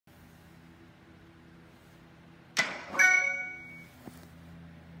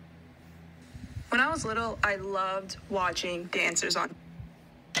When I was little, I loved watching dancers on.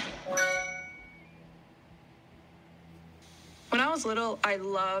 When I was little, I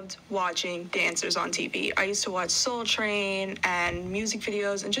loved watching dancers on TV. I used to watch Soul Train and music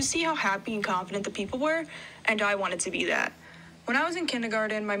videos and just see how happy and confident the people were, and I wanted to be that. When I was in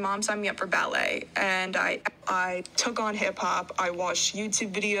kindergarten, my mom signed me up for ballet, and I took on hip hop. I watched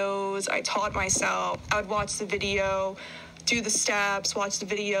YouTube videos. I taught myself. I would watch the video, do the steps, watch the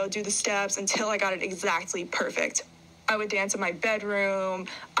video, do the steps until I got it exactly perfect. I would dance in my bedroom.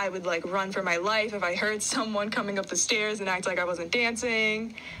 I would run for my life if I heard someone coming up the stairs and act like I wasn't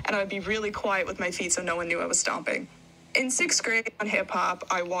dancing. And I would be really quiet with my feet so no one knew I was stomping. In 6th grade on hip hop,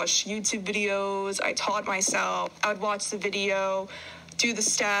 I watched YouTube videos. I taught myself. I would watch the video, do the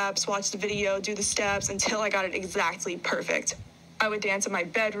steps, watch the video, do the steps until I got it exactly perfect. I would dance in my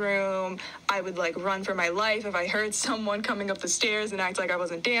bedroom. I would run for my life if I heard someone coming up the stairs and act like I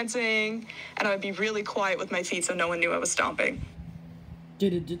wasn't dancing. And I would be really quiet with my feet so no one knew I was stomping.